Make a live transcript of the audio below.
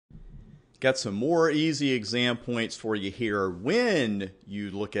Got some more easy exam points for you here when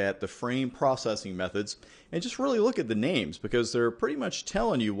you look at the frame processing methods and just really look at the names because they're pretty much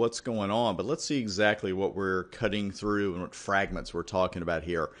telling you what's going on. But let's see exactly what we're cutting through and what fragments we're talking about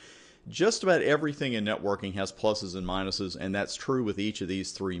here. Just about everything in networking has pluses and minuses, and that's true with each of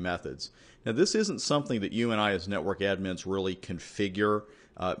these three methods. Now, this isn't something that you and I as network admins really configure.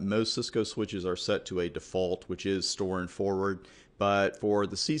 Most Cisco switches are set to a default, which is store and forward. But for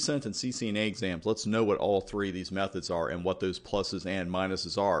the CCENT and CCNA exams, let's know what all three of these methods are and what those pluses and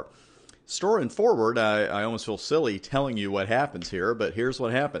minuses are. Store and forward, I almost feel silly telling you what happens here, but here's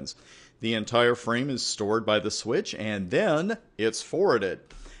what happens. The entire frame is stored by the switch, and then it's forwarded.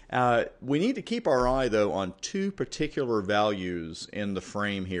 We need to keep our eye, though, on two particular values in the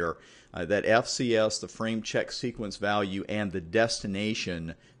frame here. That FCS, the frame check sequence value, and the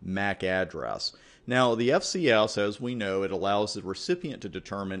destination MAC address. Now, the FCS, as we know, it allows the recipient to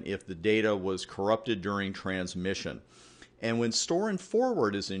determine if the data was corrupted during transmission. And when store and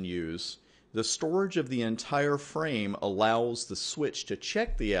forward is in use, the storage of the entire frame allows the switch to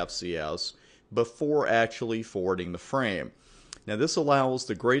check the FCS before actually forwarding the frame. Now, this allows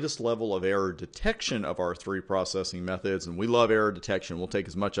the greatest level of error detection of our three processing methods, and we love error detection. We'll take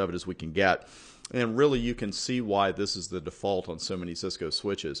as much of it as we can get. And really, you can see why this is the default on so many Cisco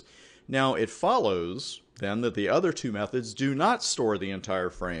switches. Now, it follows, then, that the other two methods do not store the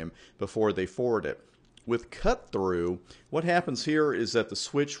entire frame before they forward it. With cut-through, what happens here is that the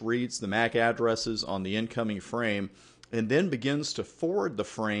switch reads the MAC addresses on the incoming frame and then begins to forward the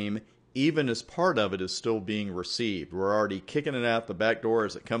frame even as part of it is still being received. We're already kicking it out the back door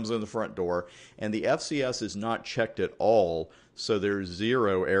as it comes in the front door, and the FCS is not checked at all, so there's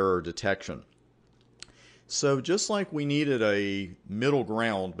zero error detection. So just like we needed a middle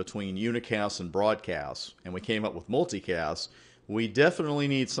ground between unicast and broadcast, and we came up with multicast, we definitely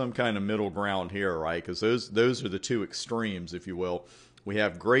need some kind of middle ground here, right? Because those are the two extremes, if you will. We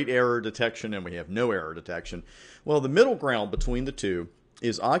have great error detection and we have no error detection. Well, the middle ground between the two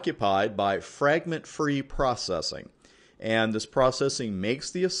is occupied by fragment-free processing. And this processing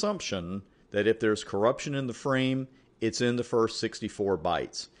makes the assumption that if there's corruption in the frame, it's in the first 64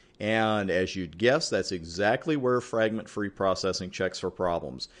 bytes. And as you'd guess, that's exactly where fragment-free processing checks for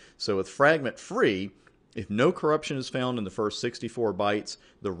problems. So with fragment-free, if no corruption is found in the first 64 bytes,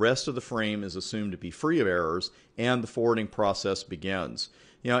 the rest of the frame is assumed to be free of errors, and the forwarding process begins.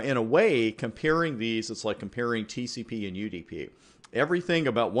 You know, in a way, comparing these, it's like comparing TCP and UDP. Everything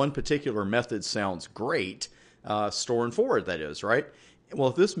about one particular method sounds great, store and forward, that is, right? Well,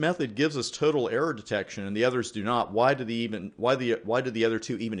 if this method gives us total error detection and the others do not, why do the other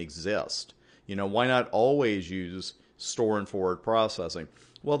two even exist? You know, why not always use store and forward processing?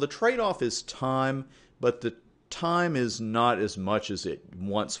 Well, the trade-off is time, but the time is not as much as it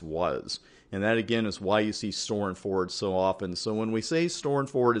once was. And that, again, is why you see store and forward so often. So when we say store and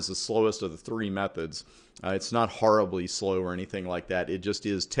forward is the slowest of the three methods, it's not horribly slow or anything like that. It just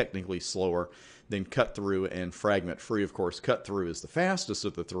is technically slower than cut-through and fragment-free. Of course, cut-through is the fastest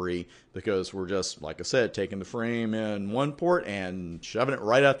of the three because we're just, like I said, taking the frame in one port and shoving it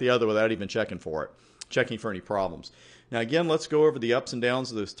right out the other without even checking for any problems. Now, again, let's go over the ups and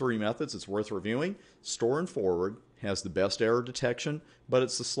downs of those three methods. It's worth reviewing. Store and forward has the best error detection, but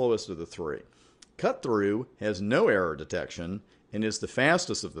it's the slowest of the three. Cut-through has no error detection and is the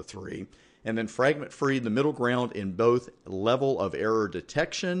fastest of the three. And then fragment-free, the middle ground in both level of error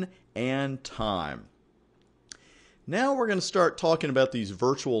detection and time. Now we're going to start talking about these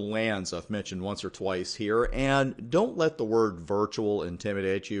virtual LANs I've mentioned once or twice here, and don't let the word virtual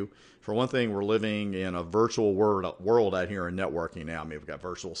intimidate you. For one thing, we're living in a virtual world out here in networking now. I mean, we've got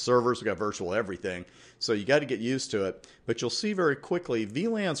virtual servers, we've got virtual everything, so you got to get used to it. But you'll see very quickly,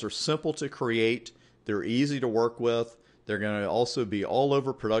 VLANs are simple to create, they're easy to work with, they're going to also be all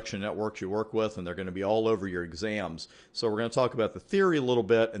over production networks you work with, and they're going to be all over your exams. So we're going to talk about the theory a little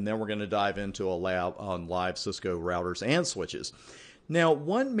bit, and then we're going to dive into a lab on live Cisco routers and switches. Now,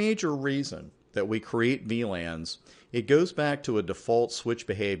 one major reason that we create VLANs, it goes back to a default switch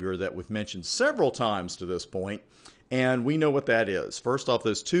behavior that we've mentioned several times to this point, and we know what that is. First off,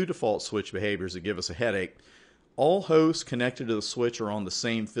 those two default switch behaviors that give us a headache. All hosts connected to the switch are on the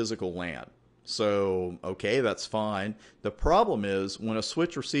same physical LAN. So, okay, that's fine. The problem is when a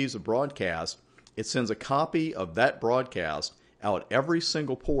switch receives a broadcast, it sends a copy of that broadcast out every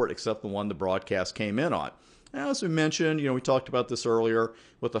single port except the one the broadcast came in on. Now, as we mentioned, we talked about this earlier,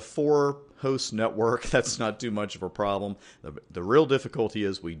 with a 4-host network, that's not too much of a problem. The real difficulty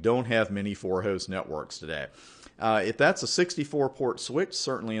is we don't have many 4-host networks today. If that's a 64-port switch,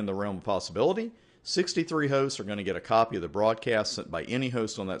 certainly in the realm of possibility. 63 hosts are going to get a copy of the broadcast sent by any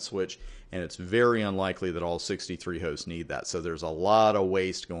host on that switch, and it's very unlikely that all 63 hosts need that. So there's a lot of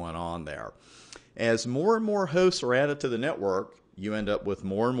waste going on there. As more and more hosts are added to the network, you end up with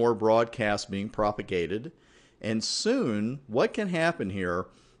more and more broadcasts being propagated. And soon, what can happen here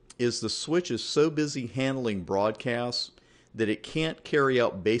is the switch is so busy handling broadcasts that it can't carry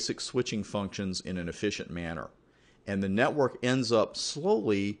out basic switching functions in an efficient manner. And the network ends up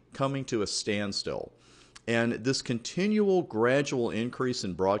slowly coming to a standstill. And this continual gradual increase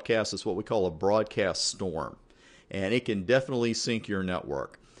in broadcasts is what we call a broadcast storm. And it can definitely sink your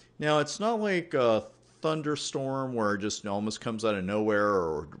network. Now, it's not like a thunderstorm where it just almost comes out of nowhere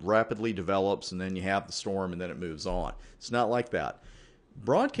or rapidly develops and then you have the storm and then it moves on. It's not like that.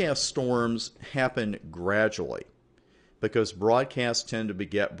 Broadcast storms happen gradually because broadcasts tend to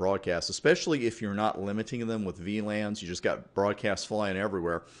beget broadcasts, especially if you're not limiting them with VLANs. You just got broadcasts flying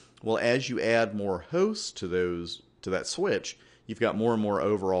everywhere. Well, as you add more hosts to that switch, you've got more and more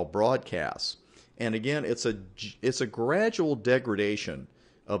overall broadcasts. And again, it's a gradual degradation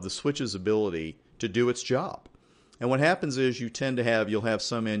of the switch's ability to do its job. And what happens is you'll have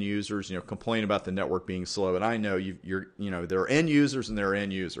some end users, complain about the network being slow. And I know there are end users and there are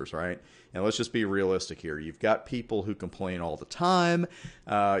end users, right? And let's just be realistic here. You've got people who complain all the time.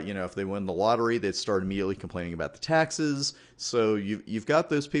 If they win the lottery, they'd start immediately complaining about the taxes. So you've got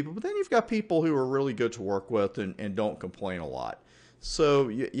those people, but then you've got people who are really good to work with and don't complain a lot. So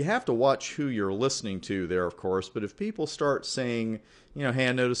you have to watch who you're listening to there, of course. But if people start saying, hey,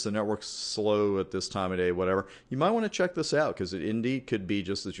 I noticed the network's slow at this time of day, whatever, you might want to check this out because it indeed could be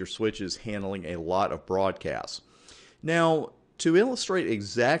just that your switch is handling a lot of broadcasts. Now, to illustrate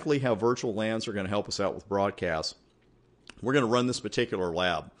exactly how virtual LANs are going to help us out with broadcasts, we're going to run this particular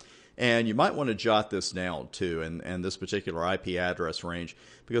lab. And you might want to jot this down too, and this particular IP address range,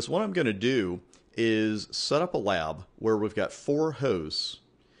 because what I'm going to do is set up a lab where we've got 4 hosts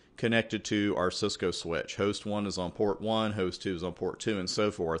connected to our Cisco switch. Host 1 is on port 1, host 2 is on port 2, and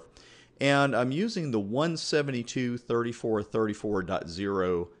so forth. And I'm using the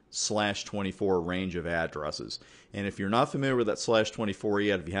 172.34.34.0/24 range of addresses. And if you're not familiar with that /24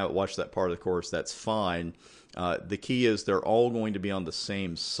 yet, if you haven't watched that part of the course, that's fine. The key is they're all going to be on the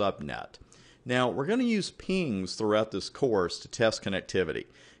same subnet. Now, we're going to use pings throughout this course to test connectivity.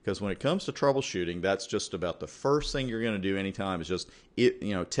 Because when it comes to troubleshooting, that's just about the first thing you're going to do anytime is just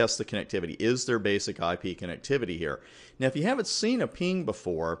test the connectivity. Is there basic IP connectivity here? Now, if you haven't seen a ping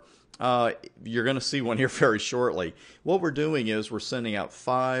before, you're going to see one here very shortly. What we're doing is we're sending out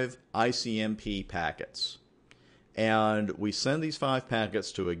 5 ICMP packets. And we send these 5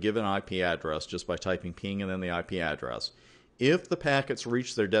 packets to a given IP address just by typing ping and then the IP address. If the packets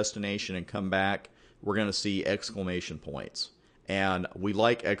reach their destination and come back, we're going to see exclamation points. And we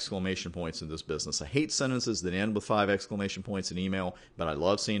like exclamation points in this business. I hate sentences that end with 5 exclamation points in email, but I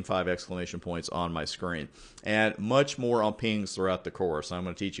love seeing 5 exclamation points on my screen. And much more on pings throughout the course. I'm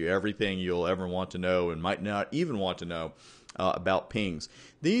going to teach you everything you'll ever want to know and might not even want to know about pings.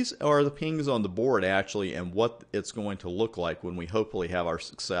 These are the pings on the board, actually, and what it's going to look like when we hopefully have our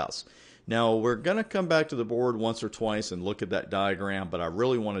success. Now, we're going to come back to the board once or twice and look at that diagram, but I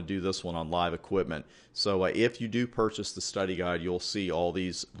really want to do this one on live equipment. So if you do purchase the study guide, you'll see all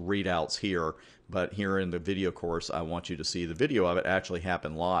these readouts here. But here in the video course, I want you to see the video of it actually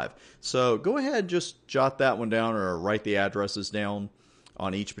happen live. So go ahead, just jot that one down or write the addresses down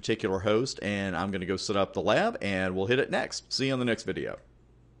on each particular host, and I'm going to go set up the lab, and we'll hit it next. See you on the next video.